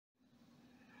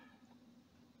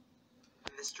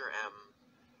Mr. M,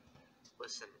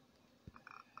 listen,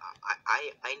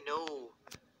 I know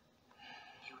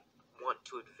you want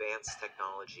to advance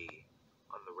technology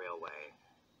on the railway,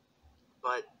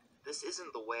 but this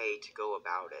isn't the way to go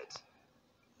about it.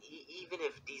 Even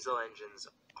if diesel engines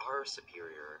are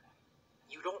superior,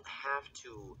 you don't have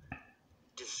to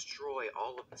destroy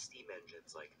all of the steam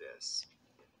engines like this.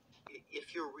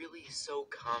 If you're really so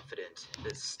confident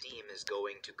that steam is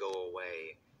going to go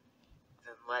away,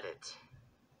 then let it.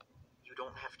 You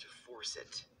don't have to force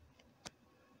it.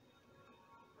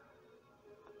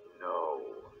 No.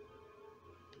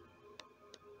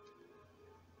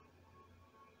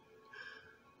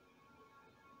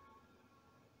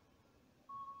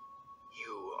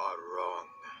 You are wrong.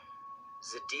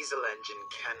 The diesel engine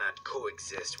cannot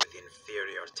coexist with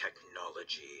inferior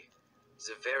technology.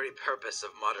 The very purpose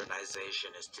of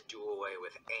modernization is to do away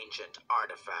with ancient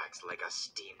artifacts like a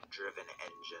steam-driven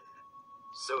engine.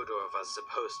 Sodor was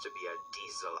supposed to be a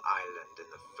diesel island in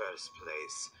the first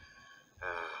place,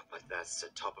 but that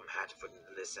Sir Topham Hatt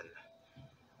wouldn't listen.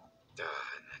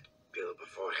 And that bill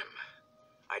before him.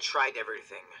 I tried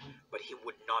everything, but he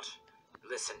would not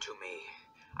listen to me.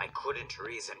 I couldn't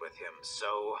reason with him,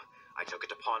 so I took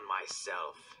it upon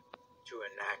myself to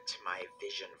enact my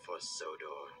vision for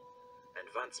Sodor. And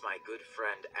once my good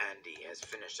friend Andy has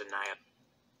finished it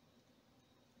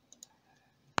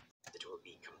will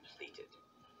be completed.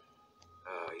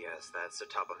 Oh yes, that Sir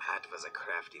Topham Hatt was a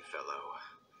crafty fellow.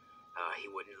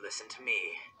 He wouldn't listen to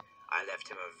me. I left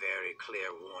him a very clear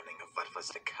warning of what was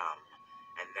to come,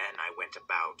 and then I went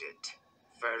about it.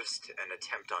 First, an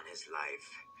attempt on his life.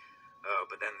 Oh,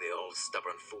 but then the old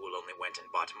stubborn fool only went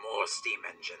and bought more steam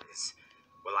engines.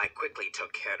 Well, I quickly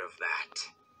took care of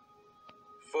that.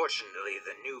 Fortunately,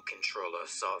 the new controller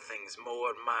saw things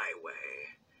more my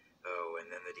way. Oh, and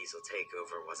then the diesel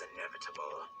takeover was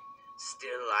inevitable.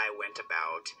 Still, I went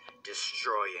about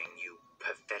destroying you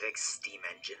pathetic steam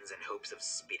engines in hopes of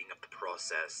speeding up the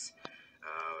process.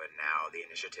 Oh, and now the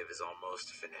initiative is almost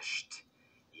finished.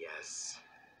 Yes,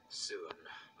 soon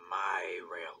my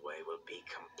railway will be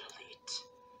complete.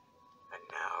 And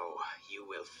now you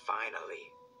will finally...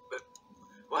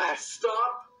 What?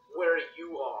 Stop where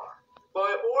you are. By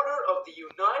order of the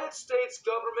United States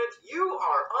government, you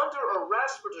are under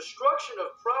arrest for destruction of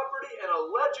property and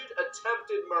alleged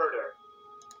attempted murder.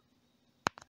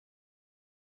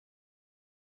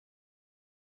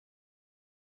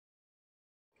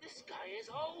 This guy is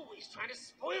always trying to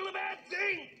spoil a bad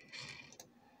thing!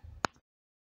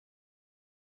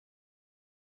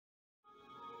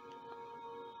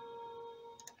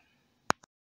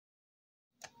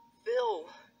 Phil!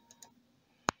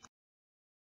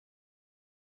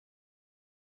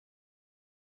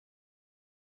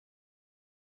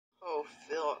 Oh,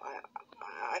 Phil,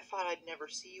 I thought I'd never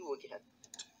see you again.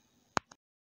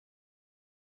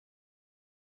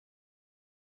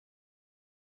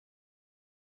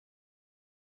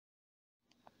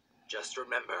 Just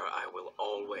remember, I will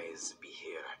always be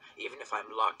here. Even if I'm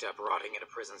locked up rotting in a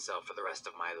prison cell for the rest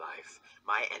of my life,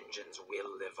 my engines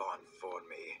will live on for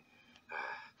me.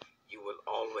 You will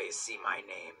always see my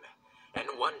name. And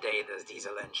one day the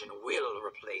diesel engine will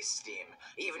replace steam,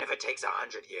 even if it takes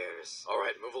 100 years. All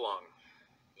right, move along.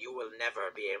 You will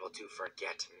never be able to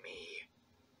forget me.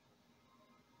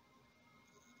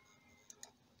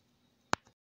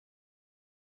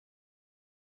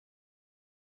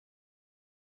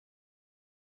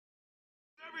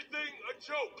 Everything a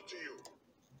joke to you?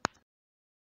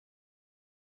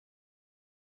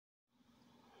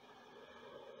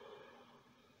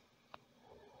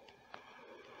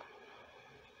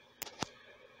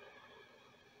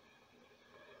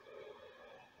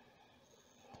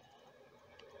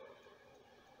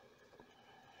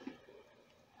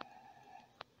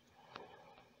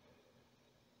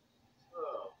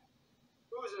 Oh,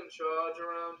 who's in charge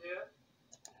around here?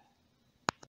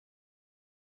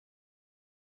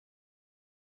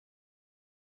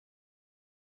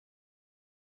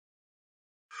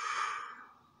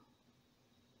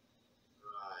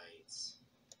 Right.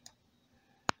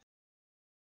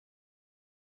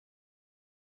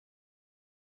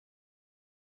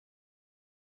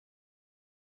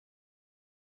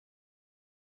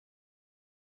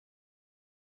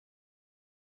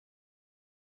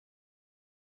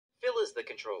 Phil is the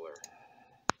controller.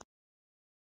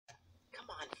 Come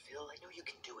on, Phil, I know you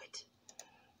can do it.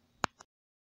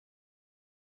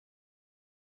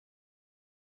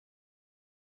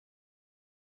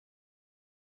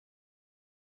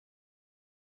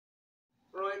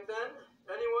 Right then.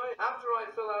 Anyway, after I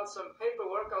fill out some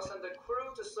paperwork, I'll send a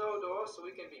crew to Sodor so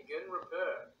we can begin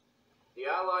repair. The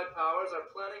Allied powers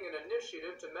are planning an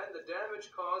initiative to mend the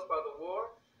damage caused by the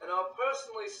war,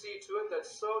 always see to it that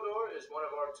Sodor is one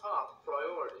of our top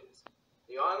priorities.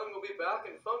 The island will be back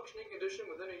in functioning condition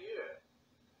within a year.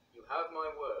 You have my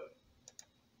word.